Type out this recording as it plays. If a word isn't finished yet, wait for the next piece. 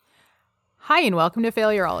Hi, and welcome to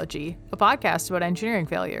Failurology, a podcast about engineering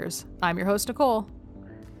failures. I'm your host, Nicole.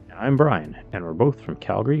 And I'm Brian, and we're both from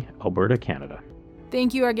Calgary, Alberta, Canada.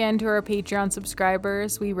 Thank you again to our Patreon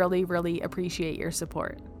subscribers. We really appreciate your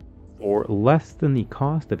support. For less than the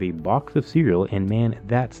cost of a box of cereal, and man,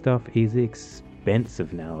 that stuff is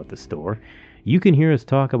expensive now at the store, you can hear us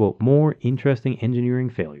talk about more interesting engineering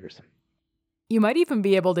failures. You might even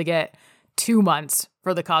be able to get 2 months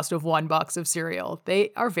for the cost of one box of cereal.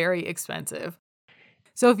 They are very expensive.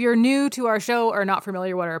 So if you're new to our show or not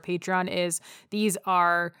familiar what our Patreon is, these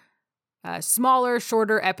are smaller,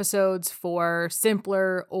 shorter episodes for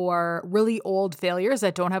simpler or really old failures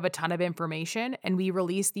that don't have a ton of information. And we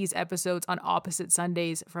release these episodes on opposite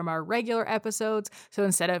Sundays from our regular episodes. So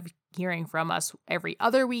instead of hearing from us every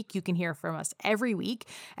other week, you can hear from us every week.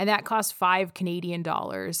 And that costs $5 Canadian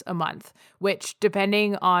a month, which,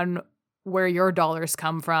 depending on where your dollars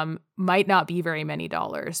come from, might not be very many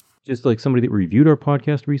dollars. Just like somebody that reviewed our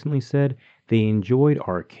podcast recently said, they enjoyed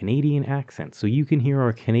our Canadian accents. So you can hear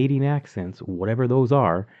our Canadian accents, whatever those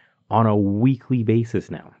are, on a weekly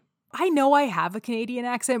basis now. I know I have a Canadian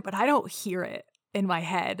accent, but I don't hear it in my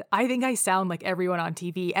head. I think I sound like everyone on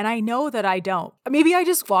TV, and I know that I don't. Maybe I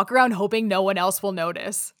just walk around hoping no one else will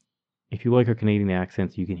notice. If you like our Canadian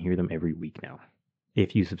accents, you can hear them every week now,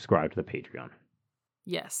 if you subscribe to the Patreon.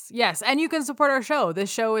 Yes. And you can support our show. This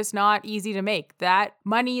show is not easy to make. That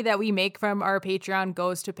money that we make from our Patreon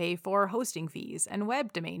goes to pay for hosting fees and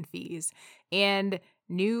web domain fees and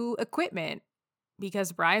new equipment,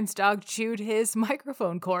 because Brian's dog chewed his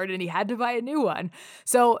microphone cord and he had to buy a new one.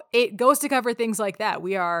 So it goes to cover things like that.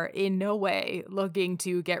 We are in no way looking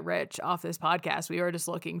to get rich off this podcast. We are just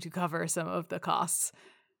looking to cover some of the costs.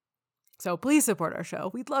 So please support our show.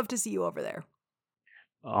 We'd love to see you over there.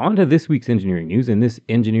 On to this week's engineering news, and this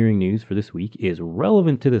engineering news for this week is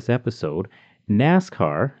relevant to this episode.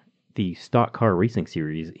 NASCAR, the stock car racing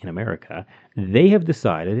series in America, they have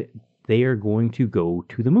decided they are going to go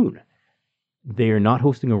to the moon. They are not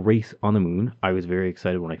hosting a race on the moon. I was very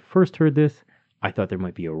excited when I first heard this. I thought there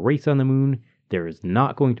might be a race on the moon. There is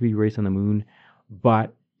not going to be a race on the moon,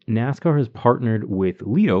 but NASCAR has partnered with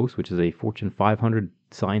Leidos, which is a Fortune 500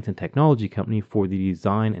 science and technology company, for the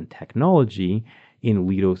design and technology in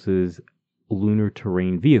Leidos' Lunar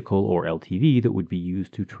Terrain Vehicle, or LTV, that would be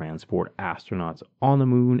used to transport astronauts on the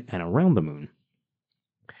moon and around the moon.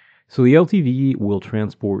 So the LTV will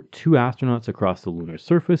transport 2 astronauts across the lunar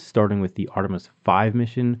surface, starting with the Artemis 5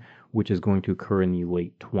 mission, which is going to occur in the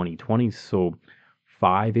late 2020s, so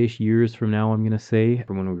 5-ish years from now, I'm going to say,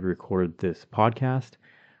 from when we recorded this podcast.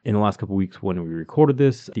 In the last couple of weeks when we recorded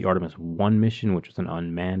this, the Artemis 1 mission, which was an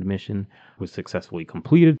unmanned mission, was successfully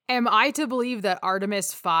completed. Am I to believe that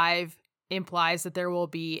Artemis 5 implies that there will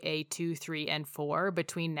be a 2, 3, and 4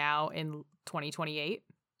 between now and 2028?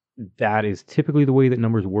 That is typically the way that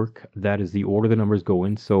numbers work. That is the order the numbers go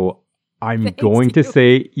in. So I'm going to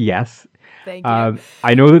say yes. Thank you.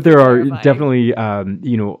 I know that there are definitely,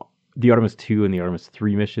 the Artemis 2 and the Artemis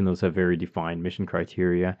 3 mission. Those have very defined mission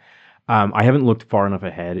criteria. I haven't looked far enough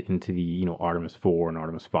ahead into the, Artemis 4 and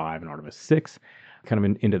Artemis 5 and Artemis 6, kind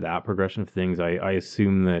of into that progression of things. I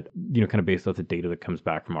assume that, kind of based off the data that comes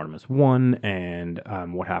back from Artemis 1 and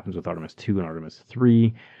what happens with Artemis 2 and Artemis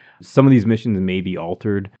 3, some of these missions may be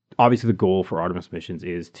altered. Obviously, the goal for Artemis missions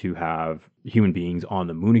is to have human beings on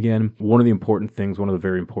the moon again. One of the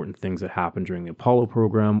very important things that happened during the Apollo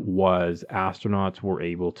program was astronauts were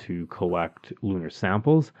able to collect lunar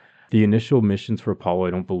samples. The initial missions for Apollo,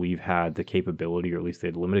 I don't believe, had the capability, or at least they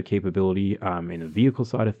had limited capability in the vehicle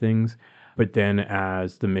side of things. But then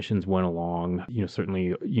as the missions went along,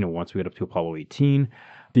 certainly, once we got up to Apollo 18,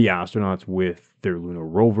 the astronauts with their lunar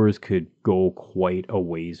rovers could go quite a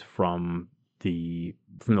ways from the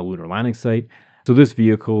lunar landing site. So this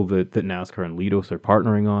vehicle that NASCAR and Leidos are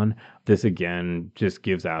partnering on, this again just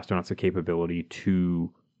gives astronauts the capability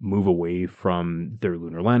to move away from their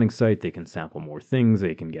lunar landing site. They can sample more things.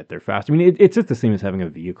 They can get there faster. I mean, it's just the same as having a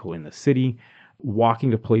vehicle in the city. Walking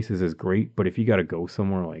to places is great, but if you got to go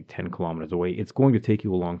somewhere like 10 kilometers away, it's going to take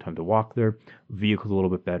you a long time to walk there. Vehicle's a little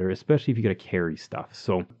bit better, especially if you got to carry stuff.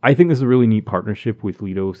 So I think this is a really neat partnership with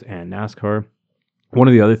Leidos and NASCAR. One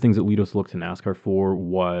of the other things that Leidos looked to NASCAR for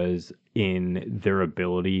was in their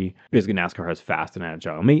ability. Basically, NASCAR has fast and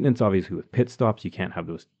agile maintenance. Obviously, with pit stops, you can't have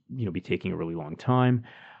those, be taking a really long time.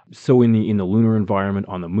 So in the lunar environment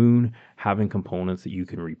on the moon, having components that you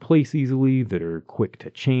can replace easily, that are quick to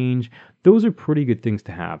change, those are pretty good things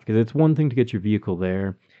to have, because it's one thing to get your vehicle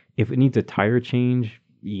there. If it needs a tire change,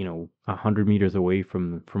 100 meters away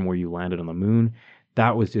from where you landed on the moon,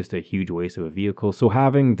 that was just a huge waste of a vehicle. So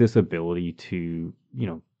having this ability to,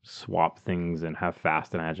 swap things and have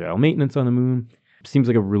fast and agile maintenance on the moon. Seems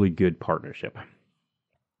like a really good partnership.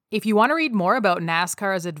 If you want to read more about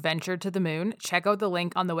NASCAR's adventure to the moon, check out the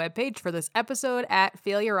link on the webpage for this episode at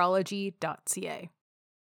failureology.ca.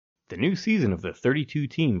 The new season of the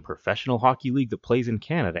 32-team Professional Hockey League that plays in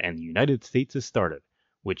Canada and the United States has started,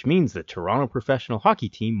 which means the Toronto Professional Hockey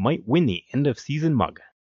Team might win the end-of-season mug.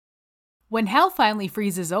 When hell finally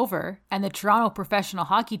freezes over and the Toronto Professional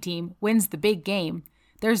Hockey Team wins the big game,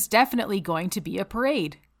 there's definitely going to be a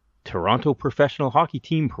parade. Toronto Professional Hockey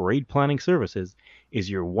Team Parade Planning Services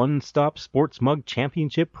is your one-stop sports mug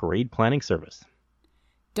championship parade planning service.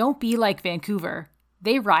 Don't be like Vancouver.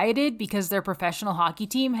 They rioted because their professional hockey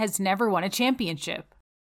team has never won a championship.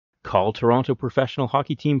 Call Toronto Professional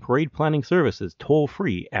Hockey Team Parade Planning Services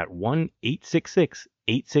toll-free at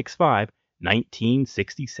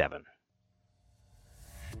 1-866-865-1967.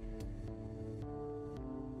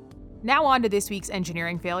 Now on to this week's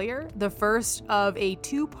engineering failure, the first of a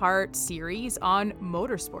two-part series on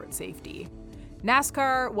motorsport safety.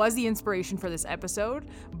 NASCAR was the inspiration for this episode,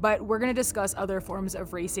 but we're going to discuss other forms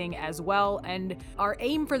of racing as well, and our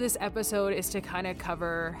aim for this episode is to kind of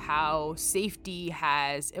cover how safety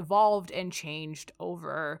has evolved and changed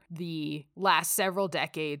over the last several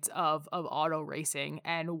decades of auto racing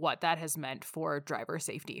and what that has meant for driver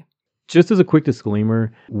safety. Just as a quick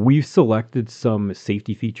disclaimer, we've selected some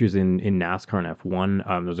safety features in NASCAR and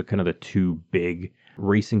F1. Those are kind of the two big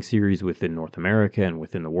racing series within North America and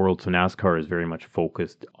within the world. So NASCAR is very much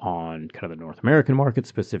focused on kind of the North American market,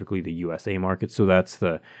 specifically the USA market. So that's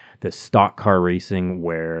the stock car racing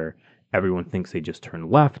where everyone thinks they just turn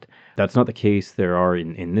left. That's not the case. There are,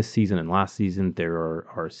 in this season and last season, there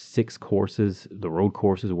are 6 courses, the road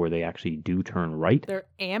courses, where they actually do turn right. They're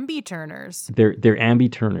ambi-turners. They're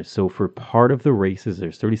ambi-turners. So for part of the races,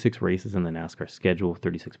 there's 36 races in the NASCAR schedule,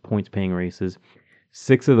 36 points-paying races.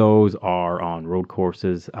 6 of those are on road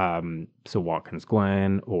courses, so Watkins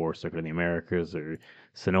Glen or Circuit of the Americas or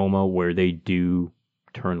Sonoma, where they do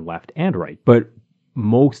turn left and right. But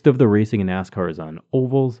most of the racing in NASCAR is on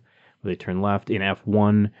ovals. They turn left. In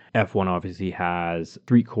F1 obviously has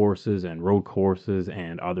street courses and road courses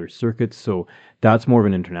and other circuits, so that's more of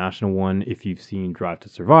an international one. If you've seen Drive to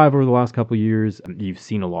Survive over the last couple of years, you've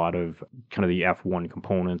seen a lot of kind of the F1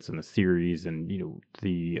 components and the series and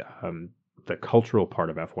the cultural part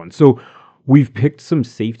of F1. So we've picked some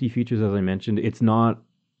safety features, as I mentioned. It's not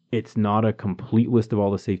a complete list of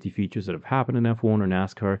all the safety features that have happened in F1 or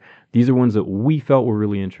NASCAR. These are ones that we felt were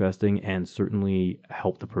really interesting and certainly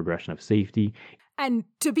helped the progression of safety. And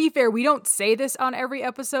to be fair, we don't say this on every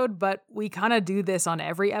episode, but we kind of do this on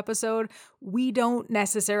every episode. We don't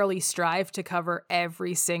necessarily strive to cover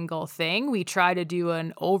every single thing. We try to do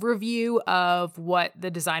an overview of what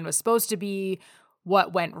the design was supposed to be,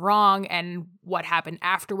 what went wrong, and what happened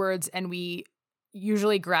afterwards. And we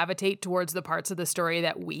usually gravitate towards the parts of the story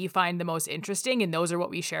that we find the most interesting, and those are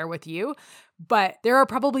what we share with you. But there are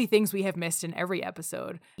probably things we have missed in every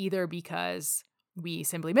episode, either because we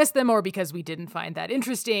simply missed them or because we didn't find that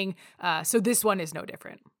interesting. So this one is no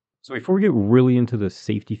different. So before we get really into the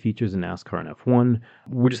safety features in NASCAR and F1,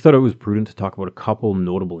 we just thought it was prudent to talk about a couple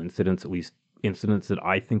notable incidents, at least incidents that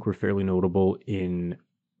I think were fairly notable in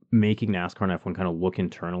making NASCAR and F1 kind of look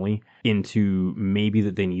internally into maybe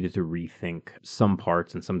that they needed to rethink some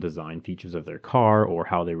parts and some design features of their car or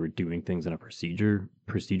how they were doing things in a procedure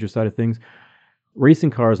side of things. Racing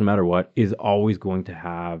cars, no matter what, is always going to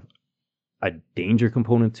have a danger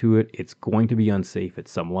component to it. It's going to be unsafe at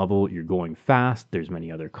some level. You're going fast. There's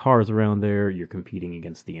many other cars around there. You're competing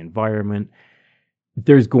against the environment.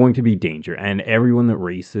 There's going to be danger, and everyone that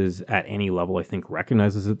races at any level, I think,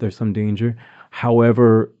 recognizes that there's some danger.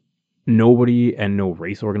 However, nobody and no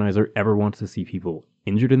race organizer ever wants to see people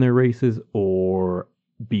injured in their races or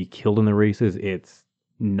be killed in their races. It's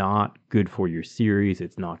not good for your series.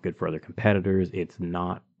 It's not good for other competitors. It's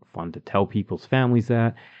not fun to tell people's families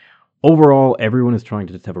that. Overall, everyone is trying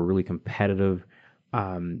to just have a really competitive,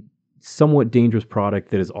 somewhat dangerous product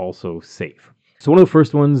that is also safe. So one of the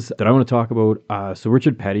first ones that I want to talk about, so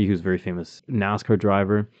Richard Petty, who's a very famous NASCAR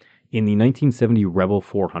driver, in the 1970 Rebel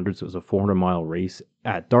 400, so it was a 400-mile race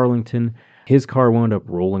at Darlington, his car wound up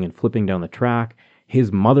rolling and flipping down the track.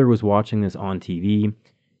 His mother was watching this on TV.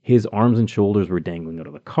 His arms and shoulders were dangling out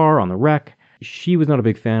of the car on the wreck. She was not a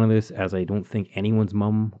big fan of this, as I don't think anyone's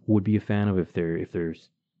mom would be a fan of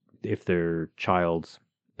if their child's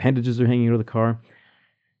appendages are hanging out of the car.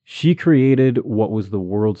 She created what was the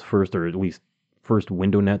world's first, or at least first,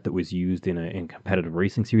 window net that was used in competitive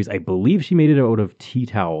racing series. I believe she made it out of tea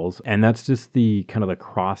towels, and that's just the kind of the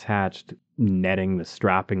cross-hatched netting, the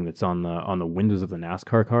strapping that's on the windows of the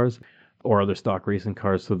NASCAR cars. or other stock racing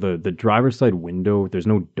cars. So the driver's side window, there's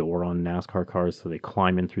no door on NASCAR cars, so they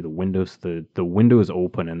climb in through the window. So the window is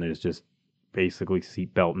open and there's just basically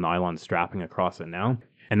seatbelt nylon strapping across it now.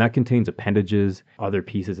 And that contains appendages, other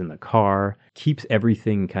pieces in the car, keeps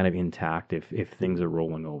everything kind of intact if things are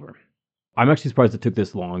rolling over. I'm actually surprised it took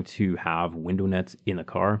this long to have window nets in the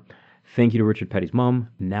car. Thank you to Richard Petty's mom.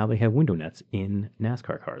 Now they have window nets in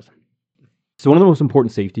NASCAR cars. So one of the most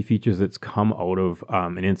important safety features that's come out of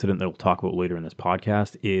an incident that we'll talk about later in this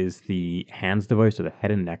podcast is the HANDS device, or the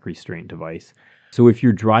head and neck restraint device. So if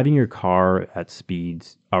you're driving your car at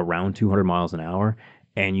speeds around 200 miles an hour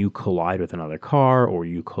and you collide with another car, or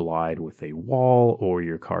you collide with a wall, or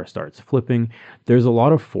your car starts flipping, there's a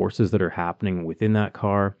lot of forces that are happening within that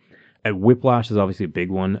car. Whiplash is obviously a big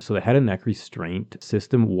one. So the head and neck restraint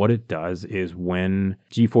system, what it does is when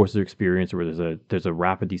G-forces are experienced, or there's a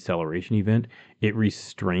rapid deceleration event, it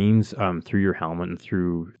restrains through your helmet and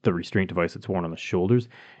through the restraint device that's worn on the shoulders.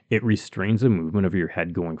 It restrains the movement of your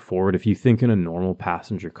head going forward. If you think in a normal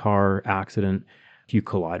passenger car accident, if you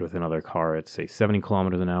collide with another car at, say, 70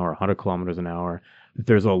 kilometers an hour, 100 kilometers an hour,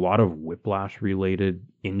 there's a lot of whiplash-related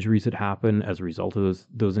injuries that happen as a result of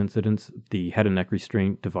those incidents. The head and neck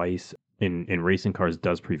restraint device in racing cars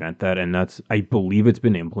does prevent that, and I believe it's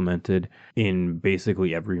been implemented in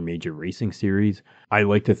basically every major racing series. I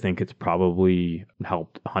like to think it's probably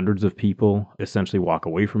helped hundreds of people essentially walk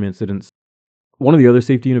away from incidents. One of the other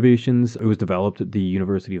safety innovations, it was developed at the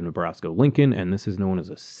University of Nebraska-Lincoln, and this is known as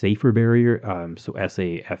a SAFER barrier, so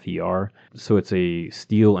SAFER. So it's a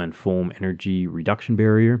steel and foam energy reduction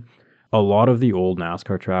barrier. A lot of the old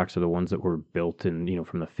NASCAR tracks are the ones that were built in,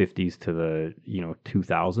 from the 50s to the,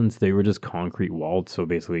 2000s. They were just concrete walled, so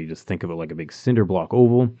basically you just think of it like a big cinder block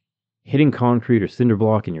oval. Hitting concrete or cinder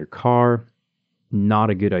block in your car, not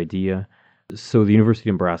a good idea. So the University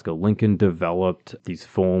of Nebraska-Lincoln developed these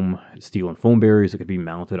steel and foam barriers that could be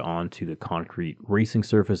mounted onto the concrete racing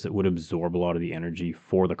surface that would absorb a lot of the energy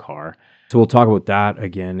for the car. So we'll talk about that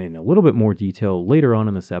again in a little bit more detail later on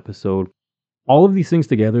in this episode. All of these things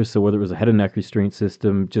together, so whether it was a head and neck restraint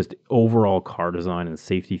system, just overall car design and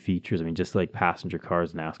safety features, just like passenger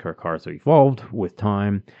cars, NASCAR cars have evolved with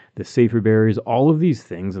time, the SAFER barriers, all of these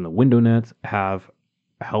things and the window nets have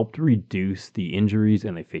helped reduce the injuries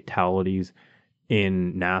and the fatalities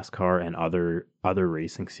in NASCAR and other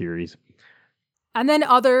racing series. And then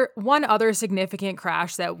one other significant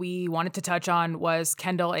crash that we wanted to touch on was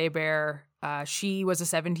Kendall Hebert. She was a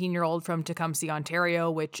 17-year-old from Tecumseh,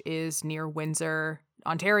 Ontario, which is near Windsor,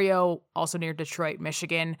 Ontario, also near Detroit,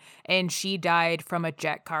 Michigan, and she died from a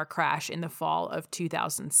jet car crash in the fall of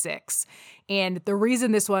 2006. And the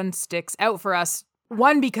reason this one sticks out for us,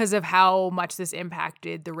 one, because of how much this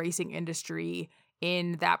impacted the racing industry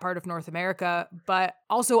in that part of North America, but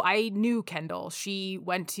also I knew Kendall. She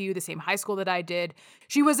went to the same high school that I did.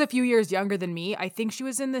 She was a few years younger than me. I think she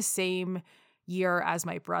was in the same year as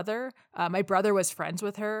my brother. My brother was friends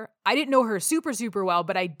with her. I didn't know her super, super well,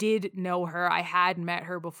 but I did know her. I had met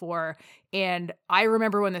her before, and I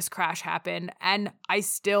remember when this crash happened, and I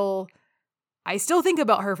still think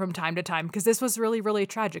about her from time to time because this was really, really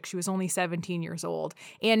tragic. She was only 17 years old,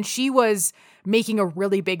 and she was making a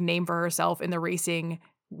really big name for herself in the racing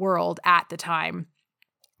world at the time.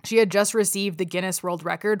 She had just received the Guinness World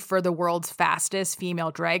Record for the world's fastest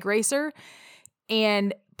female drag racer,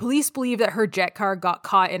 and police believe that her jet car got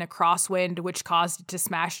caught in a crosswind, which caused it to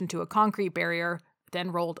smash into a concrete barrier,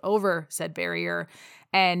 then rolled over said barrier,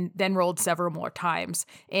 and then rolled several more times.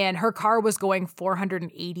 And her car was going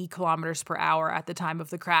 480 kilometers per hour at the time of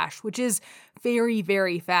the crash, which is very,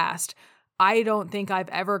 very fast. I don't think I've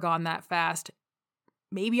ever gone that fast.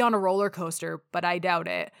 Maybe on a roller coaster, but I doubt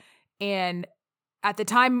it. And at the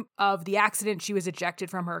time of the accident, she was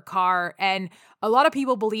ejected from her car, and a lot of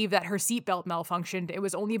people believe that her seatbelt malfunctioned. It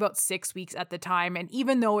was only about 6 weeks at the time, and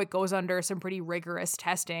even though it goes under some pretty rigorous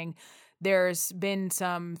testing, there's been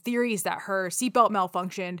some theories that her seatbelt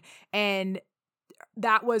malfunctioned, and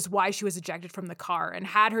that was why she was ejected from the car. And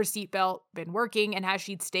had her seatbelt been working and had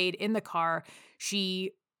she'd stayed in the car,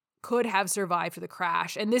 she could have survived the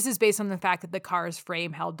crash. And this is based on the fact that the car's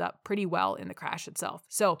frame held up pretty well in the crash itself.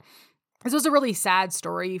 So this was a really sad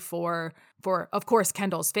story for, of course,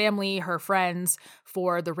 Kendall's family, her friends,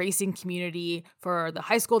 for the racing community, for the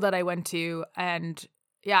high school that I went to. And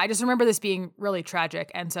yeah, I just remember this being really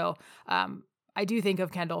tragic. And so I do think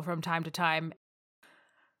of Kendall from time to time.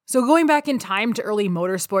 So going back in time to early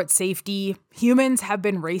motorsport safety, humans have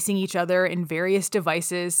been racing each other in various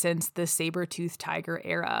devices since the saber-toothed tiger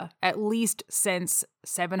era, at least since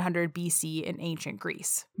 700 BC in ancient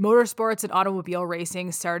Greece. Motorsports and automobile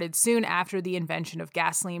racing started soon after the invention of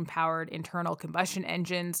gasoline-powered internal combustion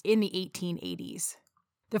engines in the 1880s.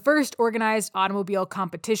 The first organized automobile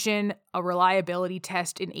competition, a reliability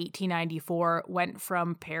test in 1894, went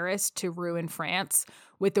from Paris to Rouen, France,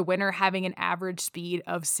 with the winner having an average speed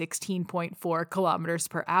of 16.4 kilometers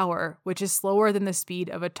per hour, which is slower than the speed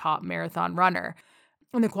of a top marathon runner.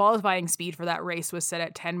 And the qualifying speed for that race was set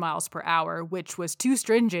at 10 miles per hour, which was too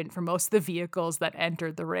stringent for most of the vehicles that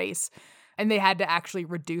entered the race. And they had to actually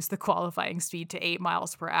reduce the qualifying speed to 8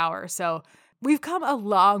 miles per hour. So we've come a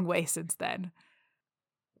long way since then.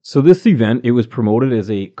 So this event, it was promoted as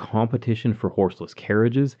a competition for horseless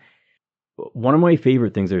carriages. One of my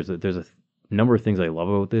favorite things, there's a number of things I love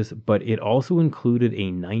about this, but it also included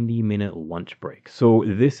a 90-minute lunch break. So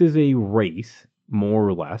this is a race, more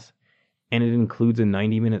or less, and it includes a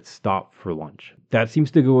 90-minute stop for lunch. That seems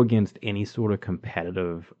to go against any sort of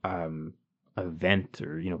competitive event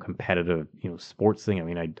or, competitive, sports thing. I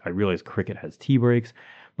mean, I realize cricket has tea breaks,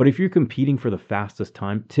 but if you're competing for the fastest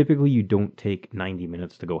time, typically you don't take 90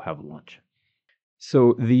 minutes to go have lunch.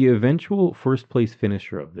 So the eventual first place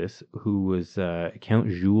finisher of this, who was Count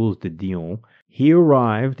Jules de Dion, he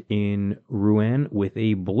arrived in Rouen with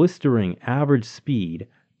a blistering average speed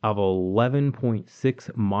of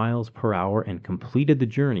 11.6 miles per hour and completed the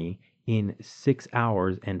journey in 6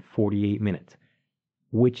 hours and 48 minutes,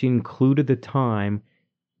 which included the time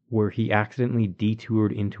where he accidentally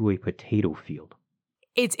detoured into a potato field.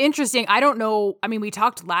 It's interesting. I don't know. I mean, we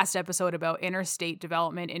talked last episode about interstate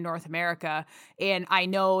development in North America, and I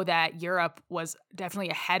know that Europe was definitely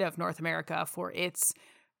ahead of North America for its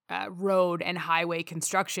road and highway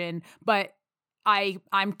construction. But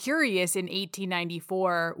I'm curious in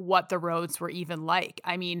 1894 what the roads were even like.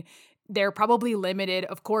 I mean, they're probably limited,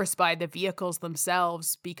 of course, by the vehicles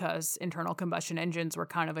themselves because internal combustion engines were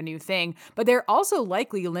kind of a new thing. But they're also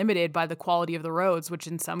likely limited by the quality of the roads, which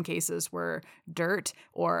in some cases were dirt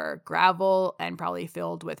or gravel and probably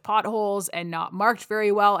filled with potholes and not marked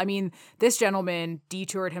very well. I mean, this gentleman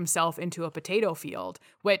detoured himself into a potato field,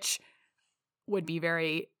 which would be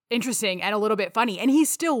very interesting and a little bit funny. And he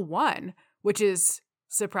still won, which is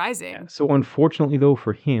surprising. Yeah, so unfortunately, though,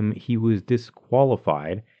 for him, he was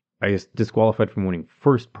disqualified. I guess disqualified from winning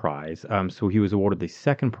first prize. So he was awarded the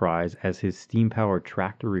second prize as his steam-powered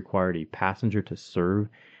tractor required a passenger to serve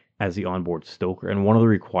as the onboard stoker. And one of the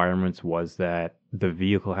requirements was that the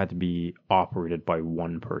vehicle had to be operated by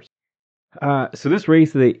one person. So this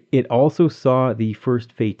race, it also saw the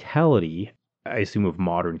first fatality, I assume, of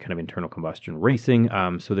modern kind of internal combustion racing.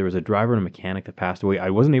 So there was a driver and a mechanic that passed away.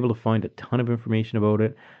 I wasn't able to find a ton of information about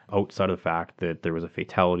it outside of the fact that there was a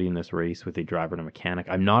fatality in this race with a driver and a mechanic.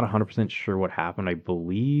 I'm not 100% sure what happened. I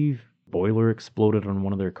believe boiler exploded on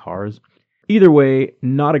one of their cars. Either way,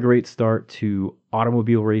 not a great start to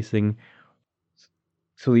automobile racing.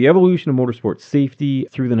 So the evolution of motorsport safety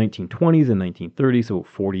through the 1920s and 1930s, so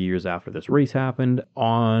 40 years after this race happened,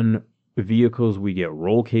 on vehicles we get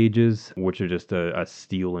roll cages, which are just a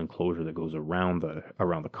steel enclosure that goes around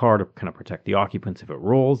the car to kind of protect the occupants if it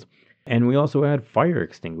rolls. And we also add fire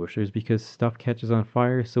extinguishers because stuff catches on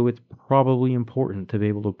fire, so it's probably important to be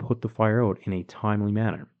able to put the fire out in a timely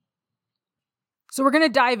manner. So we're going to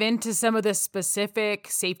dive into some of the specific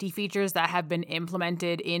safety features that have been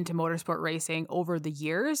implemented into motorsport racing over the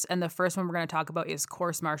years. And the first one we're going to talk about is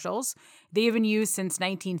course marshals. They've been used since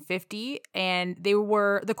 1950, and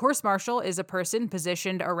the course marshal is a person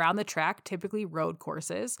positioned around the track, typically road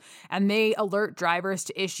courses, and they alert drivers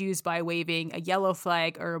to issues by waving a yellow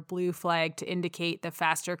flag or a blue flag to indicate the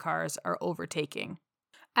faster cars are overtaking.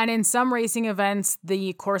 And in some racing events,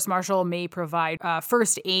 the course marshal may provide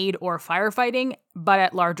first aid or firefighting, but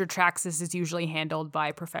at larger tracks, this is usually handled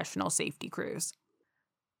by professional safety crews.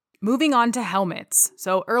 Moving on to helmets.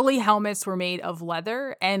 So early helmets were made of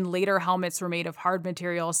leather, and later helmets were made of hard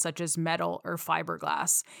materials such as metal or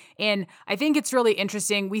fiberglass. And I think it's really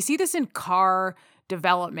interesting. We see this in car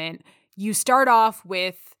development. You start off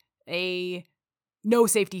with a no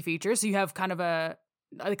safety feature, so you have kind of a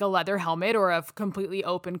leather helmet or a completely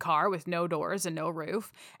open car with no doors and no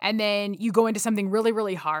roof. And then you go into something really,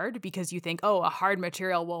 really hard because you think, oh, a hard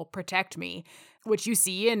material will protect me, which you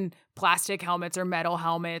see in plastic helmets or metal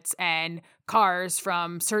helmets and cars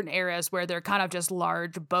from certain areas where they're kind of just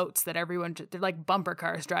large boats that they're like bumper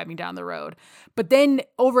cars driving down the road. But then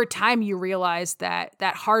over time, you realize that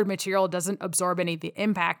that hard material doesn't absorb any of the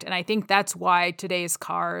impact. And I think that's why today's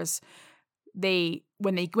cars, they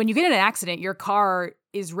when you get in an accident, your car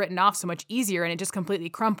is written off so much easier and it just completely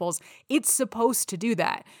crumples. It's supposed to do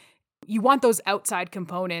that. You want those outside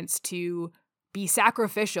components to be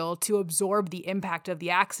sacrificial to absorb the impact of the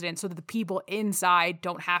accident so that the people inside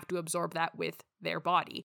don't have to absorb that with their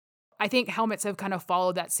body. I think helmets have kind of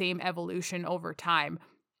followed that same evolution over time,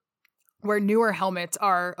 where newer helmets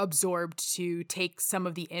are absorbed to take some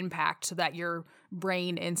of the impact so that your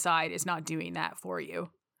brain inside is not doing that for you.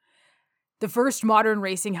 The first modern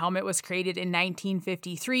racing helmet was created in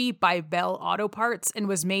 1953 by Bell Auto Parts and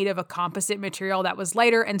was made of a composite material that was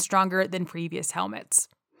lighter and stronger than previous helmets.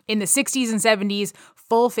 In the 60s and 70s,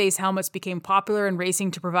 full-face helmets became popular in racing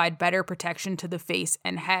to provide better protection to the face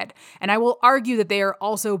and head. And I will argue that they are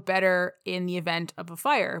also better in the event of a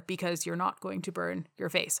fire because you're not going to burn your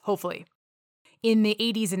face, hopefully. In the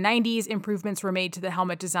 80s and 90s, improvements were made to the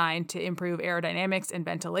helmet design to improve aerodynamics and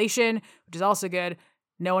ventilation, which is also good.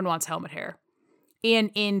 No one wants helmet hair.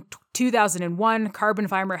 And in 2001, carbon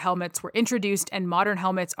fiber helmets were introduced, and modern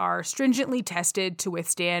helmets are stringently tested to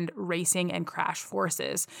withstand racing and crash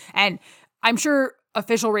forces. And I'm sure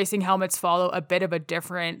official racing helmets follow a bit of a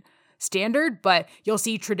different standard, but you'll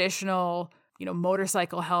see traditional,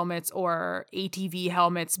 motorcycle helmets or ATV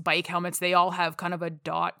helmets, bike helmets. They all have kind of a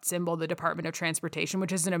dot symbol, the Department of Transportation,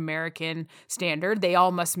 which is an American standard. They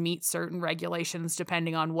all must meet certain regulations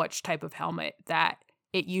depending on which type of helmet that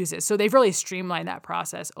it uses. So they've really streamlined that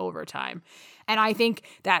process over time. And I think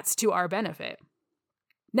that's to our benefit.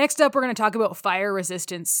 Next up, we're going to talk about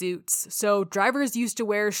fire-resistant suits. So drivers used to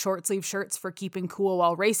wear short-sleeve shirts for keeping cool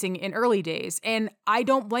while racing in early days, and I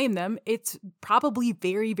don't blame them. It's probably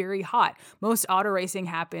very, very hot. Most auto racing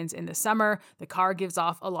happens in the summer. The car gives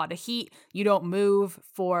off a lot of heat. You don't move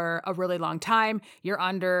for a really long time. You're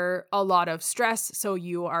under a lot of stress, so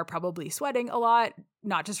you are probably sweating a lot,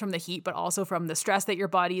 not just from the heat, but also from the stress that your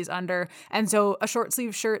body is under. And so a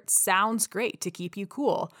short-sleeve shirt sounds great to keep you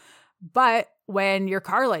cool. But when your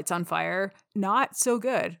car lights on fire, not so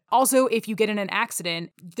good. Also, if you get in an accident,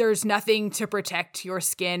 there's nothing to protect your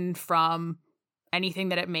skin from anything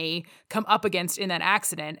that it may come up against in that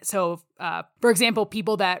accident. So, for example,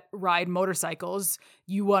 people that ride motorcycles,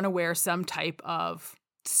 you want to wear some type of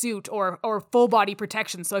suit or full body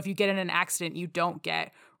protection. So if you get in an accident, you don't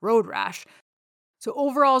get road rash. So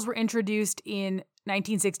overalls were introduced in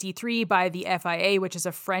 1963 by the FIA, which is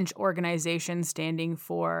a French organization standing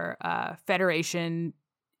for Federation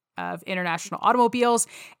of International Automobiles.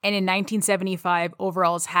 And in 1975,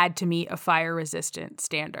 overalls had to meet a fire-resistant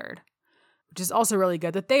standard, which is also really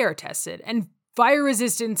good that they are tested. And fire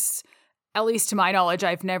resistance, at least to my knowledge,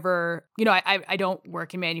 I've never, I don't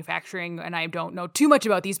work in manufacturing and I don't know too much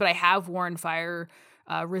about these, but I have worn fire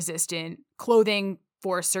resistant clothing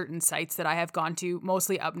for certain sites that I have gone to,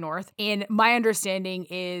 mostly up north. And my understanding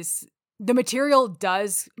is the material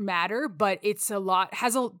does matter, but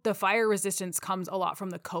the fire resistance comes a lot from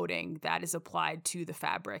the coating that is applied to the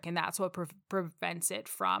fabric, and that's what prevents it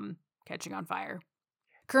from catching on fire.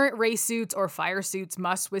 Current race suits or fire suits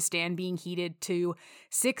must withstand being heated to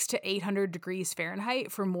 600 to 800 degrees Fahrenheit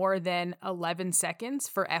for more than 11 seconds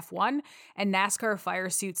for F1, and NASCAR fire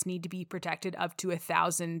suits need to be protected up to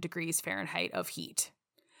 1,000 degrees Fahrenheit of heat.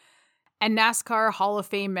 And NASCAR Hall of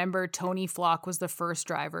Fame member Tony Flock was the first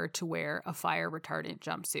driver to wear a fire retardant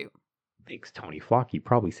jumpsuit. Thanks, Tony Flock. He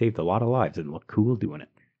probably saved a lot of lives and looked cool doing it.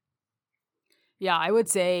 Yeah, I would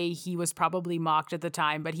say he was probably mocked at the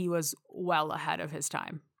time, but he was well ahead of his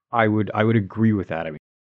time. I would agree with that.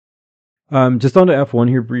 Just on to F1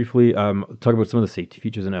 here briefly. Talk about some of the safety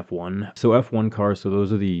features in F1. So F1 cars, so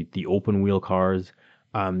those are the open wheel cars.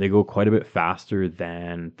 They go quite a bit faster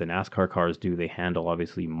than the NASCAR cars do. They handle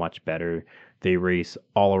obviously much better. They race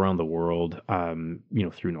all around the world,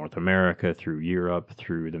 through North America, through Europe,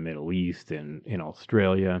 through the Middle East, and in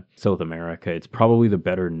Australia, South America. It's probably the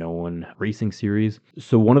better known racing series.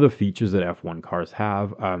 So one of the features that F1 cars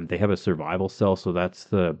have, they have a survival cell. So that's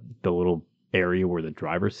the little area where the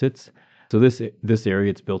driver sits. So this area,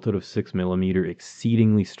 it's built out of 6mm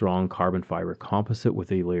exceedingly strong carbon fiber composite with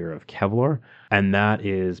a layer of Kevlar, and that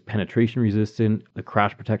is penetration resistant. The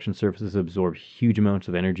crash protection surfaces absorb huge amounts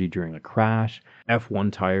of energy during a crash.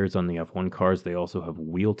 F1 tires on the F1 cars, they also have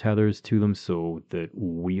wheel tethers to them, so the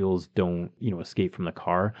wheels don't, escape from the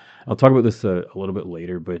car. I'll talk about this a little bit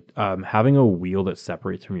later, but having a wheel that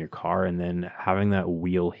separates from your car and then having that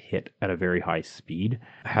wheel hit at a very high speed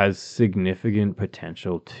has significant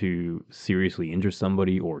potential to seriously injure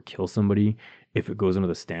somebody or kill somebody if it goes into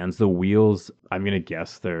the stands. The wheels, I'm going to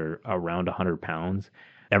guess they're around 100 pounds.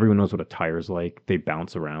 Everyone knows what a tire's like. They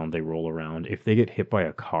bounce around, they roll around. If they get hit by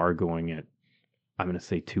a car going at, I'm going to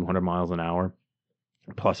say 200 miles an hour,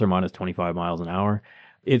 plus or minus 25 miles an hour,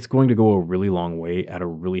 it's going to go a really long way at a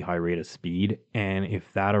really high rate of speed. And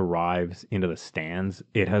if that arrives into the stands,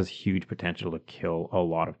 it has huge potential to kill a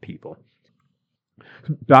lot of people.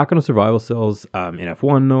 Back on the survival cells in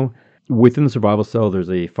F1, though, within the survival cell,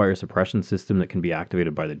 there's a fire suppression system that can be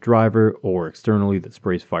activated by the driver or externally that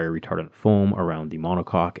sprays fire retardant foam around the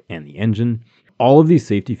monocoque and the engine. All of these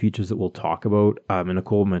safety features that we'll talk about, and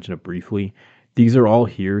Nicole mentioned it briefly, these are all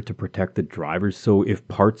here to protect the drivers. So if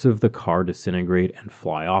parts of the car disintegrate and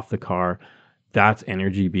fly off the car, that's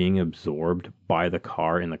energy being absorbed by the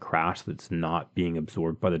car in the crash that's not being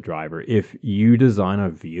absorbed by the driver. If you design a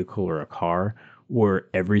vehicle or a car where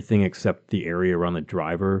everything except the area around the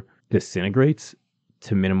driver disintegrates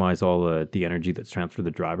to minimize all the energy that's transferred to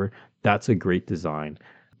the driver, that's a great design.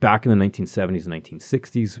 Back in the 1970s and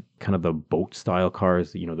 1960s, kind of the boat style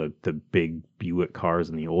cars, the big Buick cars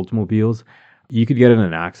and the Oldsmobiles, you could get in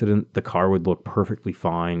an accident, the car would look perfectly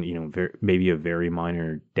fine, maybe a very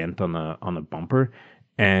minor dent on the bumper,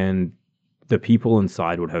 and the people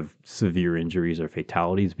inside would have severe injuries or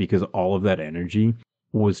fatalities because all of that energy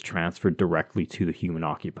was transferred directly to the human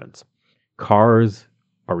occupants. Cars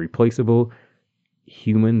are replaceable,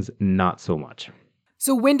 humans not so much.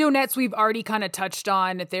 So window nets we've already kind of touched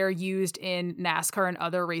on. They're used in NASCAR and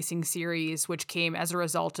other racing series, which came as a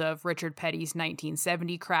result of Richard Petty's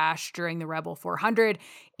 1970 crash during the Rebel 400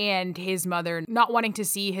 and his mother not wanting to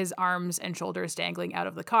see his arms and shoulders dangling out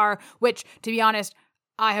of the car, which, to be honest,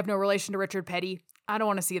 I have no relation to Richard Petty. I don't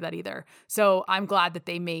want to see that either. So I'm glad that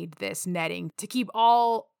they made this netting to keep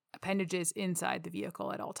all appendages inside the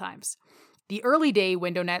vehicle at all times. The early day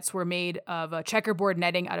window nets were made of a checkerboard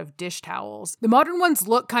netting out of dish towels. The modern ones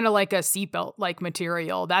look kind of like a seatbelt-like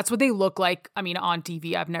material. That's what they look like. I mean, on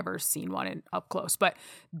TV, I've never seen one up close, but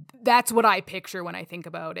that's what I picture when I think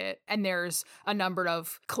about it. And there's a number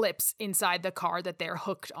of clips inside the car that they're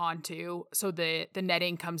hooked onto. So the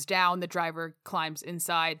netting comes down, the driver climbs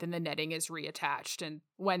inside, then the netting is reattached and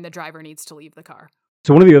when the driver needs to leave the car.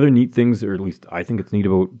 So one of the other neat things, or at least I think it's neat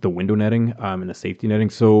about the window netting and the safety netting.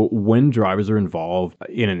 So when drivers are involved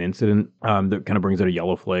in an incident that kind of brings out a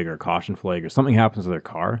yellow flag or a caution flag or something happens to their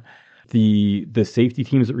car, the safety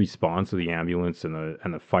teams that respond, so the ambulance and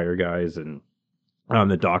the fire guys and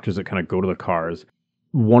the doctors that kind of go to the cars,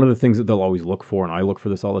 one of the things that they'll always look for, and I look for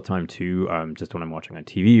this all the time too, just when I'm watching on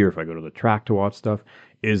TV or if I go to the track to watch stuff,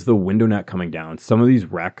 is the window net coming down. Some of these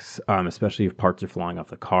wrecks, especially if parts are flying off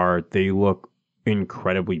the car, they look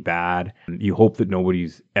incredibly bad. You hope that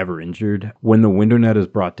nobody's ever injured. When the window net is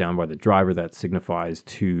brought down by the driver, that signifies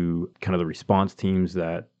to kind of the response teams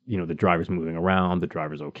that, the driver's moving around, the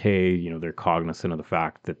driver's okay, they're cognizant of the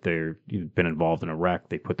fact that you've been involved in a wreck,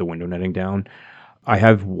 they put the window netting down. I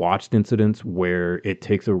have watched incidents where it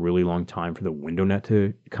takes a really long time for the window net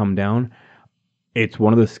to come down. It's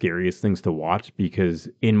one of the scariest things to watch because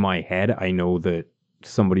in my head, I know that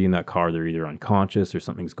somebody in that car, they're either unconscious or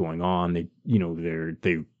something's going on.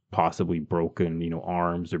 They've possibly broken,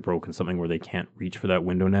 arms or broken something where they can't reach for that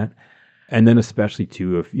window net. And then especially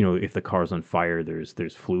too, if the car's on fire,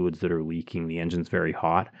 there's fluids that are leaking, the engine's very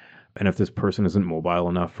hot. And if this person isn't mobile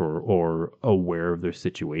enough or aware of their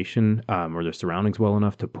situation or their surroundings well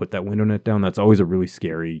enough to put that window net down, that's always a really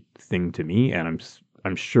scary thing to me. And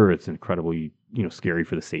I'm sure it's incredibly scary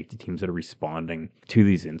for the safety teams that are responding to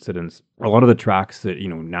these incidents. A lot of the tracks that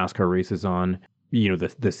NASCAR races on,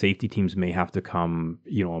 the safety teams may have to come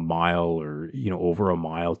a mile or over a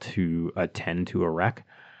mile to attend to a wreck.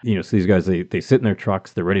 So these guys they sit in their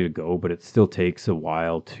trucks, they're ready to go, but it still takes a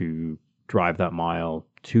while to drive that mile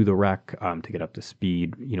to the wreck to get up to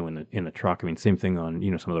speed in the truck. I mean, same thing on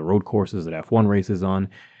some of the road courses that F1 races on.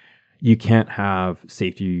 You can't have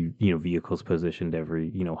safety, vehicles positioned every,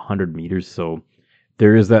 100 meters. So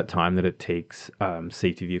there is that time that it takes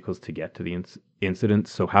safety vehicles to get to the incident.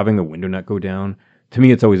 So having the window net go down, to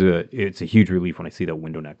me, it's a huge relief when I see that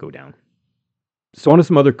window net go down. So on to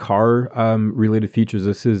some other car related features.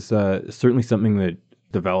 This is certainly something that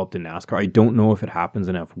developed in NASCAR. I don't know if it happens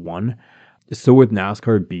in F1. So with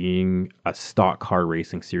NASCAR being a stock car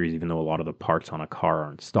racing series, even though a lot of the parts on a car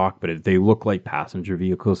aren't stock, but they look like passenger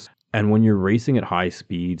vehicles. And when you're racing at high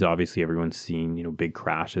speeds, obviously everyone's seen, big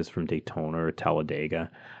crashes from Daytona or Talladega.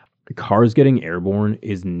 Cars getting airborne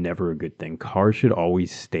is never a good thing. Cars should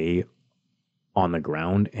always stay on the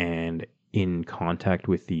ground and in contact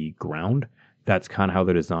with the ground. That's kind of how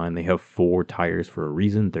they're designed. They have 4 tires for a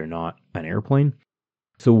reason. They're not an airplane.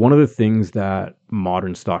 So one of the things that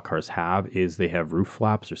modern stock cars have is they have roof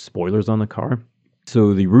flaps or spoilers on the car.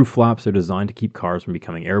 So the roof flaps are designed to keep cars from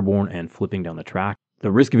becoming airborne and flipping down the track.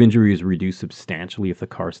 The risk of injury is reduced substantially if the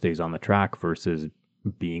car stays on the track versus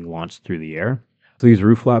being launched through the air. So these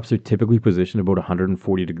roof flaps are typically positioned about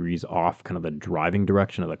 140 degrees off kind of the driving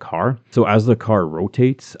direction of the car. So as the car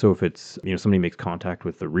rotates, so if it's, somebody makes contact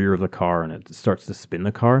with the rear of the car and it starts to spin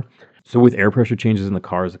the car. So with air pressure changes in the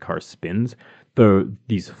car as the car spins,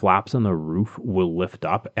 these flaps on the roof will lift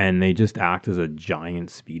up and they just act as a giant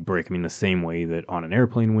speed brake. I mean, the same way that on an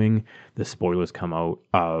airplane wing, the spoilers come out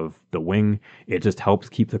of the wing. It just helps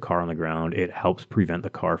keep the car on the ground. It helps prevent the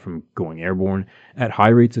car from going airborne. At high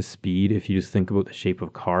rates of speed, if you just think about the shape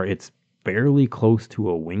of car, it's fairly close to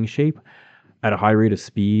a wing shape. At a high rate of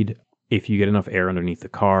speed, if you get enough air underneath the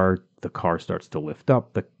car starts to lift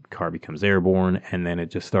up, the car becomes airborne, and then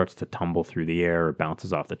it just starts to tumble through the air, it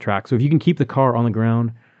bounces off the track. So if you can keep the car on the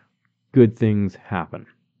ground, good things happen.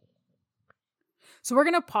 So we're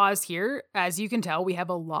going to pause here. As you can tell, we have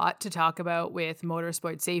a lot to talk about with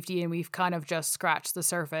motorsport safety, and we've kind of just scratched the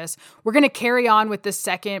surface. We're going to carry on with the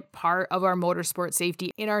second part of our motorsport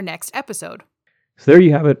safety in our next episode. So there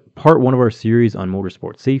you have it, part 1 of our series on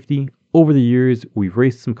motorsport safety. Over the years, we've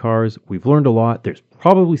raced some cars, we've learned a lot. There's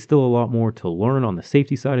probably still a lot more to learn on the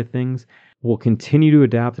safety side of things. We'll continue to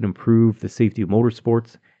adapt and improve the safety of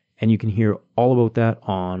motorsports, and you can hear all about that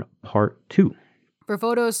on part 2. For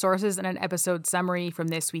photos, sources, and an episode summary from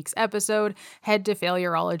this week's episode, head to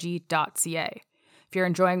failurology.ca. If you're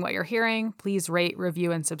enjoying what you're hearing, please rate,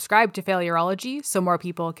 review, and subscribe to Failurology so more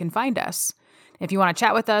people can find us. If you want to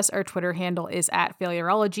chat with us, our Twitter handle is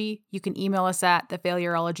 @Failurology. You can email us at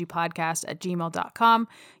thefailurologypodcast@gmail.com.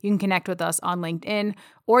 You can connect with us on LinkedIn,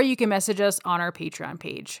 or you can message us on our Patreon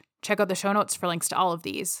page. Check out the show notes for links to all of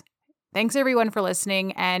these. Thanks everyone for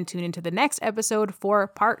listening, and tune into the next episode for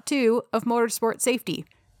part 2 of Motorsport Safety.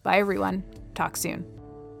 Bye everyone. Talk soon.